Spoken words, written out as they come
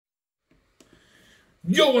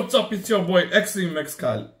Yo, what's up? It's your boy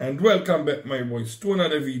X-Treme and welcome back, my boys, to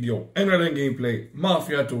another video, another gameplay,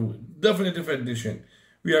 Mafia 2 Definitive Edition.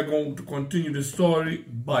 We are going to continue the story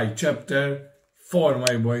by Chapter 4,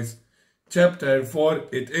 my boys. Chapter 4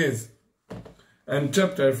 it is. And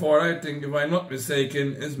Chapter 4, I think, if I'm not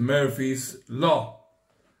mistaken, is Murphy's Law.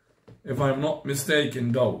 If I'm not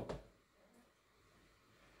mistaken, though.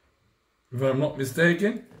 If I'm not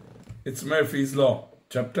mistaken, it's Murphy's Law.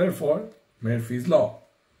 Chapter 4. Murphy's Law.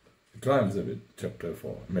 It rhymes a bit. Chapter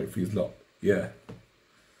 4. Murphy's Law. Yeah.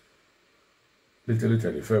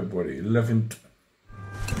 Literally February 11th.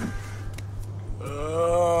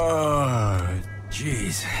 Oh,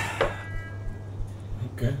 jeez.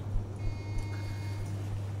 Okay.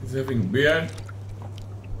 He's having beer.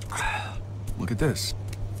 Look at this.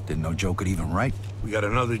 Didn't know Joe could even write. We got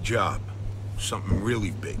another job. Something really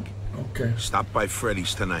big. Okay. Stop by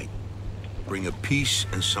Freddy's tonight. Bring a piece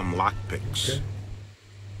and some lockpicks.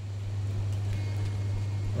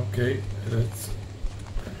 Okay. Let's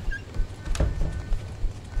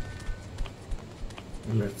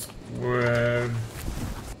wear.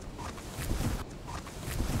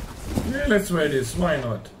 Yeah, let's wear this. Why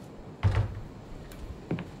not?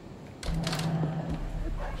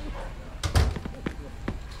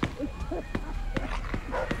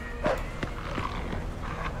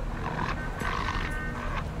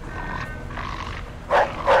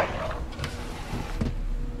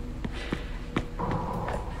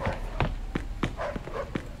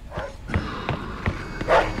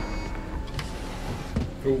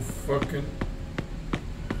 Go fucking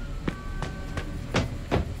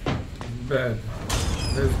bad.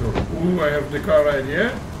 Let's go. Ooh, I have the car right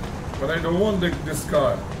here, but I don't want this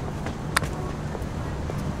car.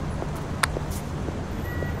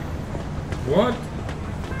 What?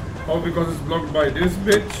 Oh, because it's blocked by this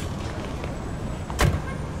bitch?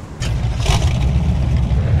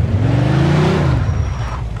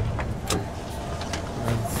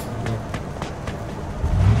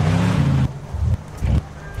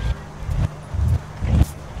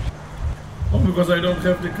 Because I don't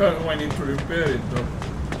have the car, I need to repair it though.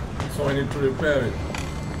 So I need to repair it.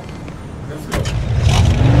 Let's go.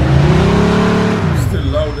 Still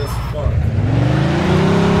loud as fuck.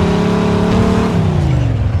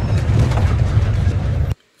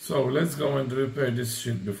 So let's go and repair this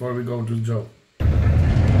shit before we go to Joe.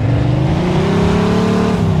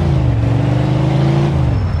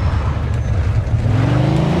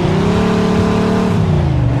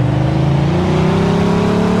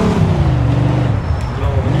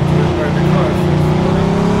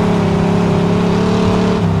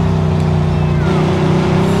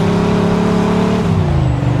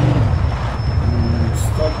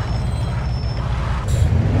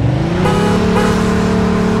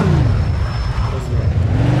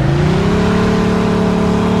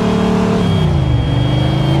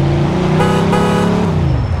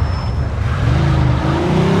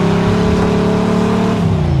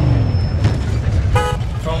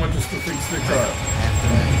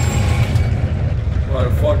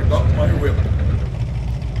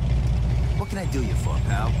 What can I do you for,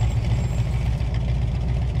 pal?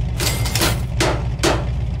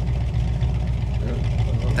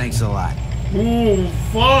 Thanks a lot. Ooh,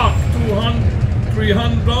 fuck! 200,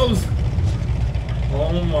 300.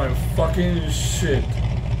 Oh my fucking shit.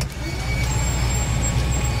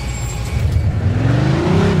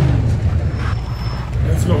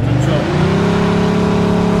 Let's go to Joe.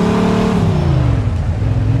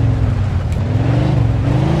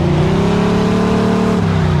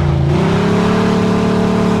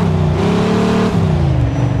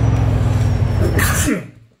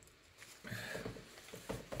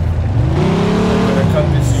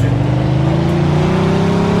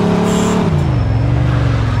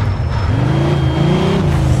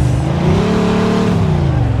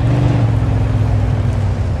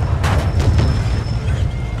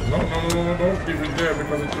 Don't leave it there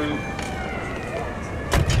because it will.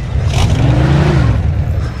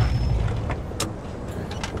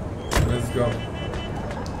 Let's go.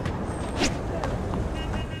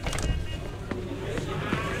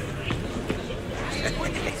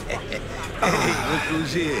 Hey, look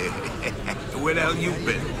who's here. Where the hell you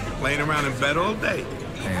been? Laying around in bed all day?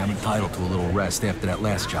 Hey, I'm entitled to a little rest after that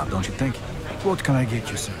last job, don't you think? What can I get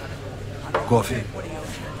you, sir? Coffee.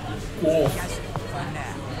 Cool.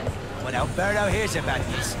 When Alberto hears about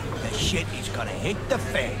this, the shit is gonna hit the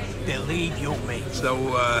fan. Believe you me.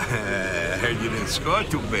 So, I heard you didn't score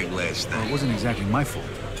too big last Well, it night. wasn't exactly my fault.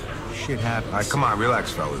 Shit happened. All right, come on,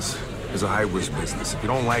 relax, fellas. It's a high-risk business. If you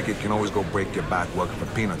don't like it, you can always go break your back working for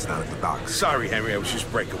peanuts down at the docks. Sorry, Henry, I was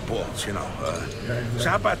just breaking balls, you know. So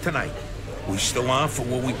how about tonight? We still on for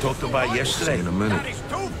what we talked about yesterday? In a minute. That is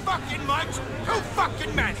too fucking much, too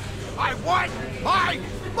fucking many. I want my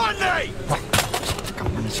money!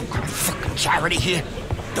 I'm running some kind of fucking charity here.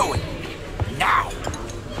 Do it. Now!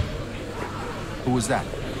 Who was that?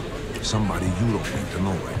 Somebody you don't need to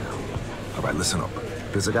know right now. All right, listen up.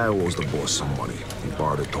 There's a guy who owes the boss some money. He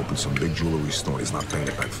borrowed it to open some big jewelry store. He's not paying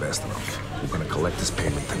it back fast enough. We're gonna collect his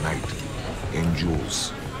payment tonight. In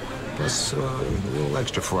jewels. Plus, a little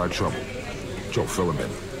extra for our trouble. Joe, fill him in.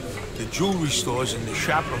 The jewelry store's in the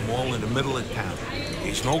shopping mall in the middle of town.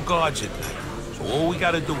 There's no guards at night. So all we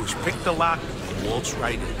gotta do is pick the lock and waltz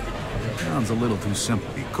right in. Sounds a little too simple.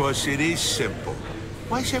 Because it is simple.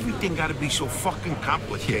 Why's everything gotta be so fucking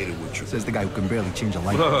complicated with you? Says the guy who can barely change a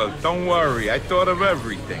light bulb. Look, don't worry. I thought of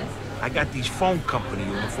everything. I got these phone company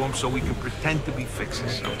uniforms so we can pretend to be fixing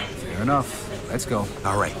something. Fair enough. Let's go.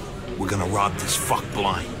 All right, we're gonna rob this fuck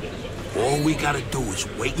blind. All we gotta do is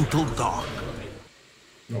wait until dark.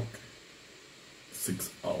 Okay. 6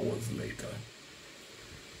 hours later.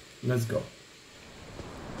 Let's go.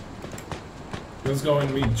 Let's go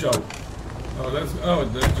and meet Joe. Oh,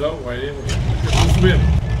 there's Joe right here. Let's win.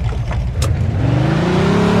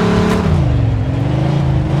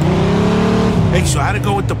 Hey, so how'd it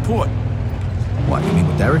go with the port? What, you mean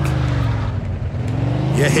with Derek?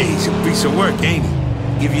 Yeah, he's a piece of work, ain't he?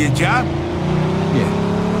 Give you a job? Yeah.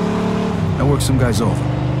 I worked some guys over.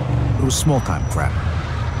 It was small-time crap.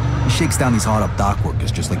 He shakes down these hard-up dock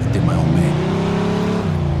workers just like he did my old man.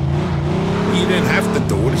 You didn't have to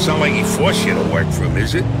do it. It's not like he forced you to work for him,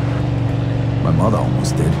 is it? My mother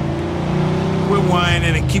almost did. Quit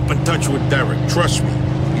whining and keep in touch with Derek. Trust me.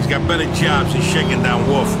 He's got better jobs than shaking down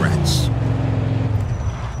wharf rats.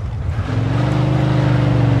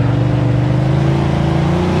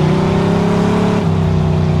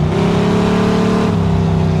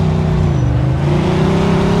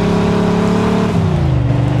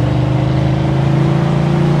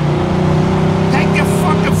 Take your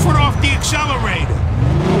fucking foot off the accelerator.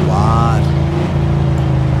 What?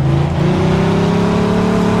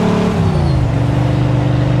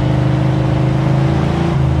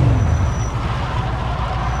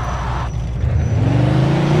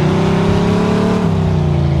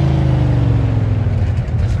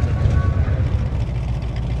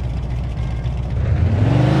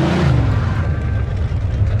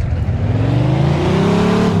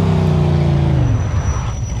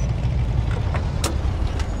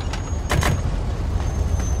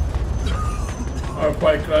 I'll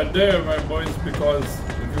park right there, my boys, because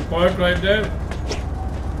if you park right there,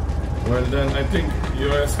 well then I think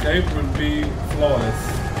your escape will be flawless.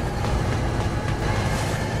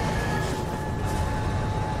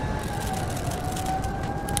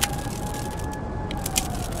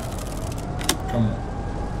 Come on.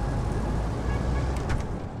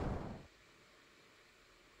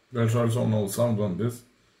 There's also no sound on this,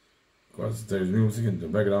 because there's music in the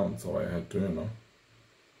background, so I had to, you know.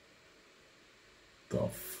 The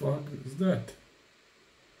fuck is that?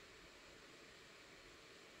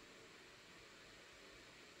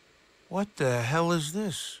 What the hell is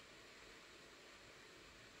this?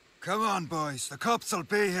 Come on, boys. The cops will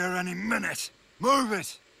be here any minute. Move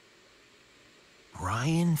it!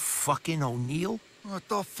 Brian fucking O'Neill? What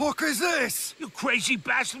the fuck is this? You crazy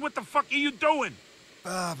bastard, what the fuck are you doing?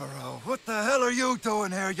 Barbaro, what the hell are you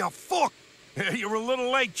doing here, you fuck? You're a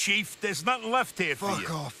little late, Chief. There's nothing left here for Fuck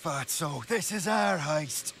you. off, fatso. This is our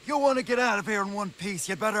heist. You want to get out of here in one piece,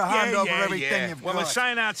 you better hand over everything you've Well, got. the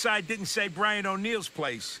sign outside didn't say Brian O'Neill's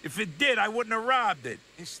place. If it did, I wouldn't have robbed it.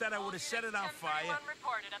 Instead, I would have set it on fire. 1031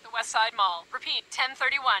 reported at the West Side Mall. Repeat,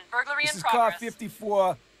 1031. Burglary This in is progress. car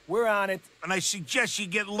 54. We're on it. And I suggest you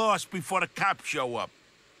get lost before the cops show up.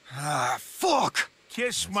 Ah, fuck!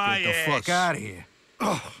 Kiss my Get the ass. fuck out of here.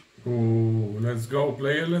 Ooh, let's go,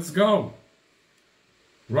 player, let's go.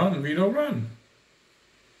 Run, Vito, run.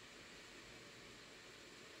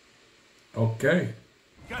 Okay.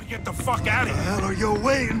 Gotta get the fuck out of What the here. hell are you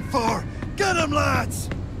waiting for? Get him, lads!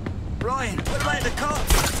 Brian, what about the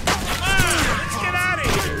cops? Let's get out of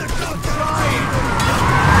here. The cops!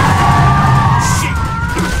 Shit.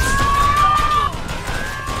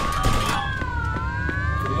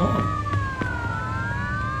 Come on.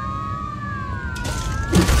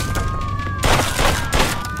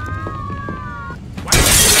 Why did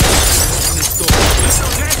you open this door? Get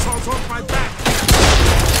those assholes off my back.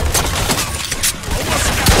 Almost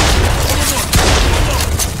got it.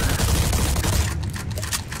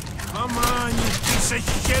 Come on, you piece of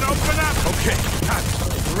shit. Open up. Okay, got it.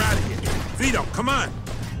 We're out of here. Vito, come on.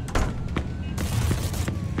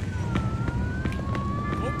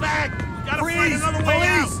 Go back. We gotta find Freeze! another way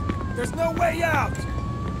out. Police! There's no way out!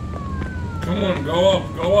 Come on, go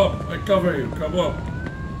up, go up. I cover you, come up.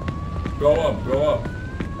 Go up, go up.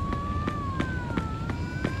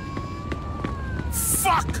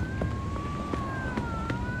 Fuck!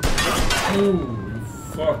 Oh, you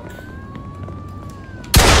fuck.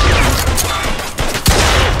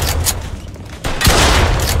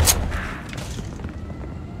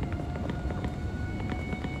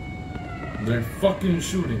 They're fucking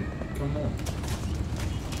shooting. Come on.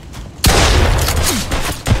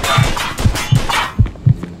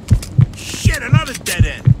 Shit, another dead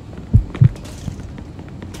end.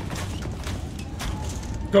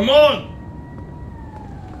 Come on!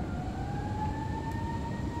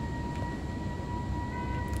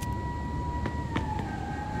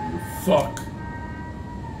 You fuck.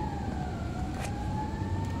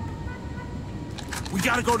 We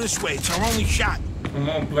gotta go this way. It's our only shot. Come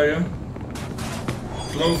on, player.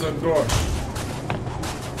 Close that door.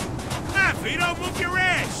 Mafia, don't move your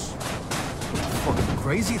ass. Fucking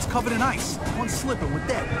crazy? It's covered in ice. One slip and we're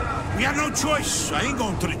dead. We got no choice. I ain't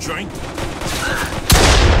going to the joint.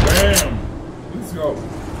 Bam! Let's go.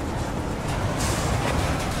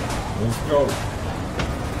 Let's go.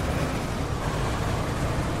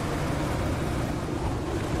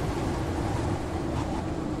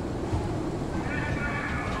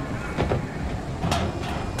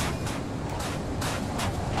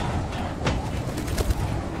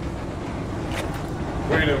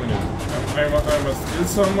 Wait a minute. I must kill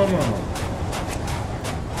someone or no?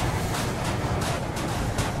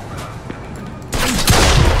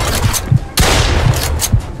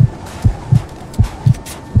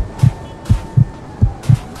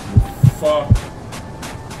 Fuck.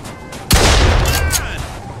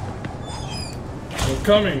 I'm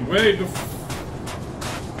coming. Wait.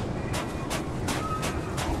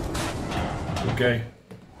 Okay.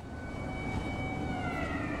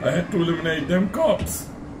 I had to eliminate them cops.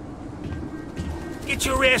 Get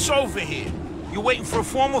your ass over here. You waiting for a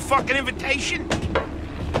formal fucking invitation?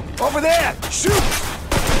 Over there! Shoot!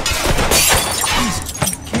 Jesus,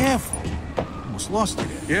 be careful. Almost lost you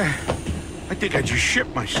there. Yeah. I think I just shit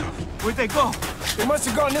myself. Where'd they go? They must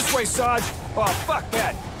have gone this way, Sarge. Oh, fuck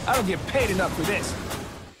that. I don't get paid enough for this.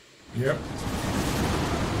 Yep.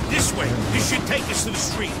 This way. This should take us to the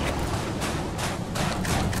street.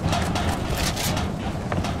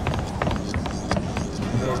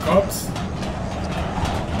 More cops.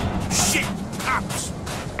 Shit! Cops!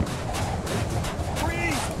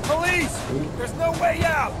 Freeze! Police! There's no way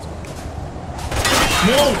out!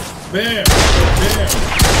 Move! Bam! Bam!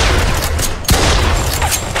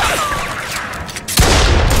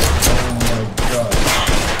 Oh my god.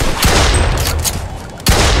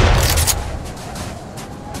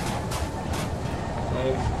 No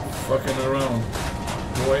fucking around.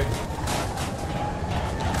 Boy.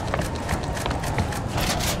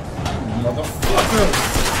 Motherfucker!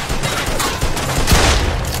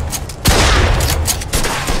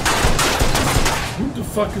 Who the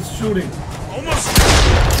fuck is shooting? Almost.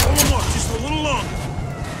 Hold them off just a little longer.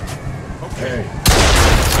 Okay.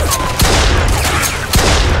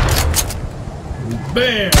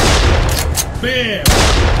 Bam! Bam!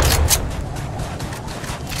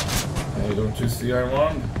 Hey, don't you see I'm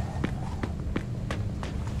armed?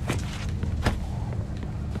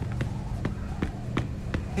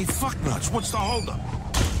 Hey, fuck nuts. What's the holdup?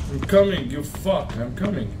 I'm coming, you fuck. I'm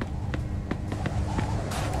coming.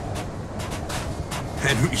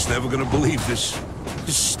 Henry's never gonna believe this.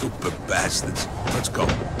 You stupid bastards. Let's go.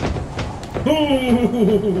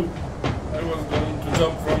 Ooh, I was going to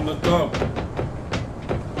jump from the top.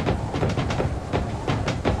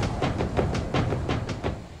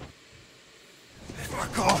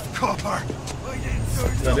 Fuck off, copper.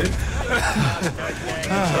 That it?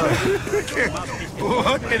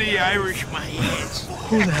 What did the Irish my ass?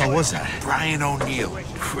 Who the hell was that? Brian O'Neill.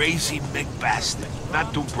 Crazy big bastard.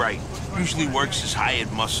 Not too bright. Usually works his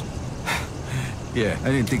hired muscle. Yeah, I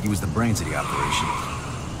didn't think he was the brains of the operation.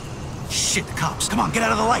 Shit, the cops. Come on, get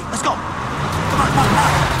out of the light. Let's go. Come on,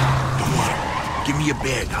 now. Don't worry. Give me your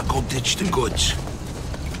bag. I'll go ditch the goods.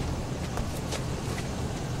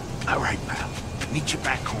 All right, pal. Meet you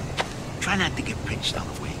back home. Try not to get pinched on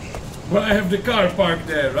the way there. Well, I have the car parked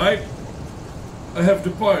there, right? I have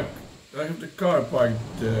the car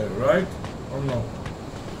parked there, right? Or no?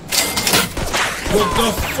 What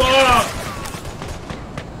the fuck?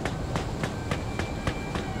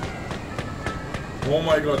 Oh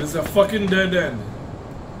my god, it's a fucking dead end.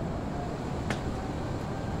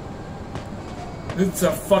 It's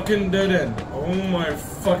a fucking dead end. Oh my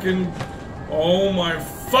fucking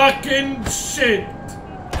shit.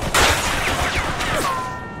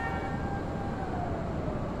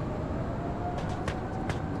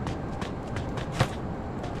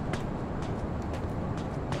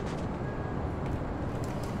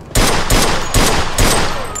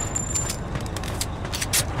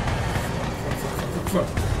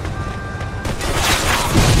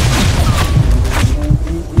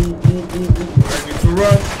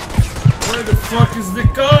 fuck is the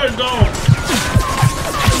car though?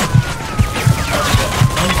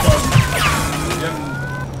 I'm fucked.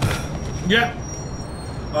 Yeah.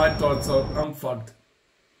 I thought so. I'm fucked.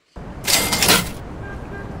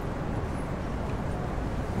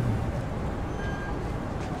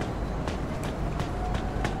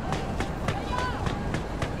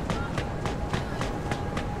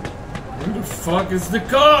 Where the fuck is the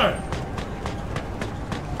car?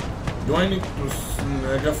 Do I need to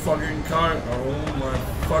snag a fucking car? Oh my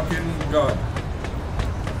fucking god.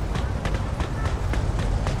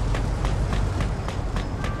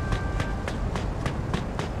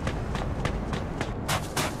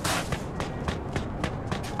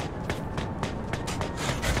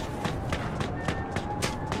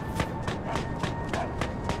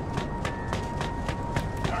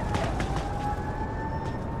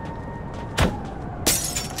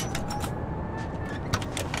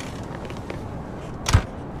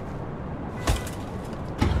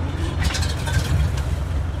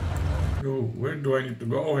 Where do I need to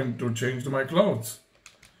go? And to change my clothes.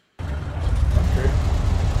 Okay.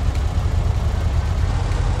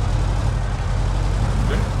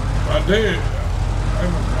 I'm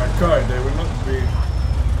in my car, they will not be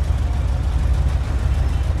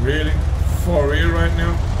really for real right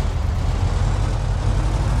now.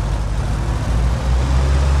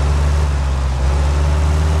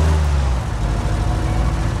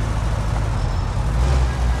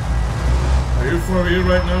 Are you for real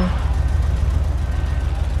right now?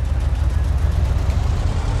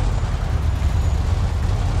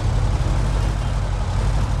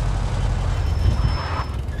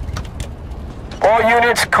 All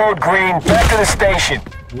units, code green, back to the station.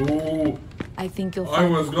 Ooh. I think you'll I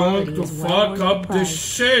find was going to fuck up this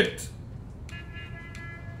shit.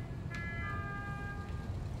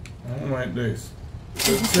 Oh my days.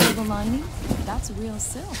 Did you see the lining? That's real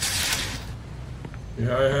silk.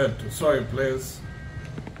 Yeah, I had to. Sorry, players.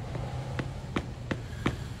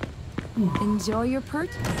 Enjoy your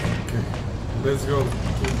purchase. Okay, let's go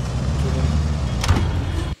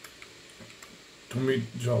to meet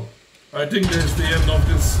Joe. I think that's the end of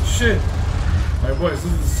this shit. My boys,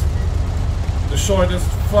 this is the shortest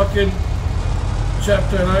fucking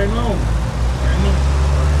chapter I know. I know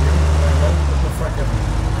what the fuck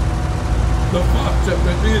happened. The fuck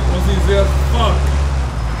chapter 3, it was easy as fuck.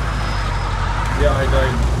 Yeah, I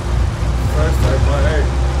died first time, but hey,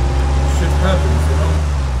 shit happens, you know.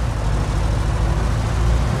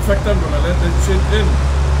 In fact, I'm gonna let that shit in.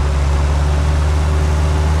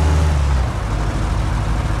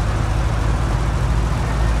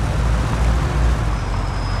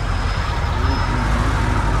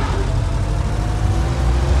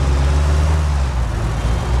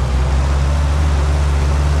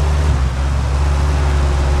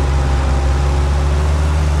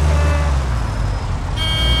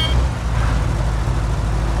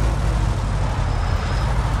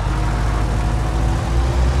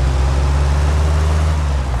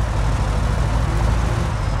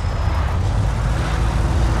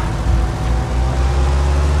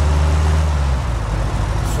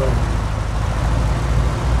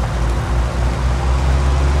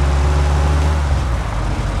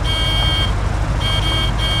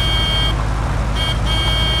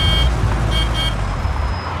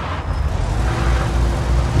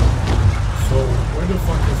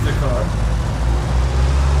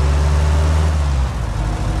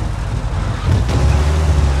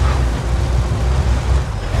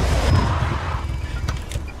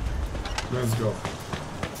 Let's go.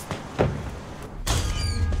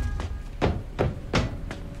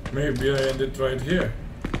 Maybe I end it right here.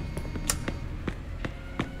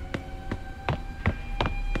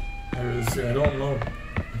 I will see. I don't know.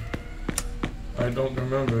 I don't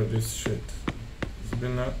remember this shit. It's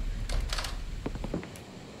been that.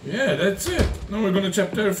 Yeah, that's it. Now we're gonna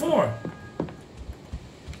chapter 4.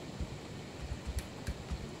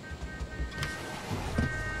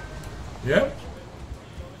 Yep.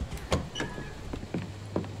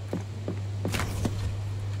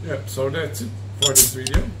 Yep, so that's it for this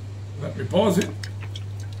video. Let me pause it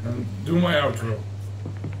and do my outro.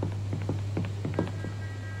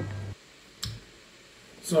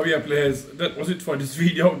 So yeah, players, that was it for this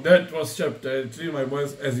video. That was chapter 3, my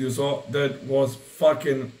boys. As you saw, that was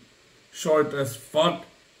fucking short as fuck.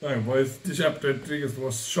 My boys, the chapter 3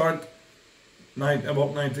 was short.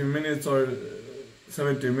 About 19 minutes or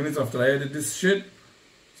 17 minutes after I edited this shit.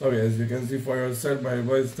 So yeah, as you can see for yourself, my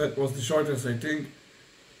boys, that was the shortest, I think,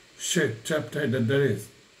 shit chapter that there is.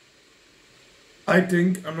 I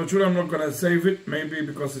think, I'm not sure, I'm not gonna save it, maybe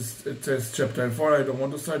because it says chapter 4, I don't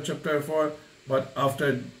want to start chapter 4, but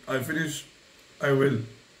after I finish, I will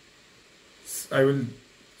I will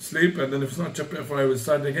sleep, and then if it's not chapter 4, I will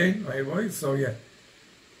start again, my boys. So yeah,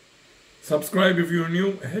 subscribe if you're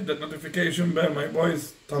new, hit that notification bell, my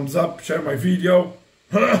boys, thumbs up, share my video.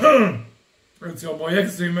 It's your boy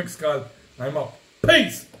X-Treme I'm up.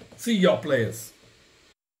 Peace. See y'all players.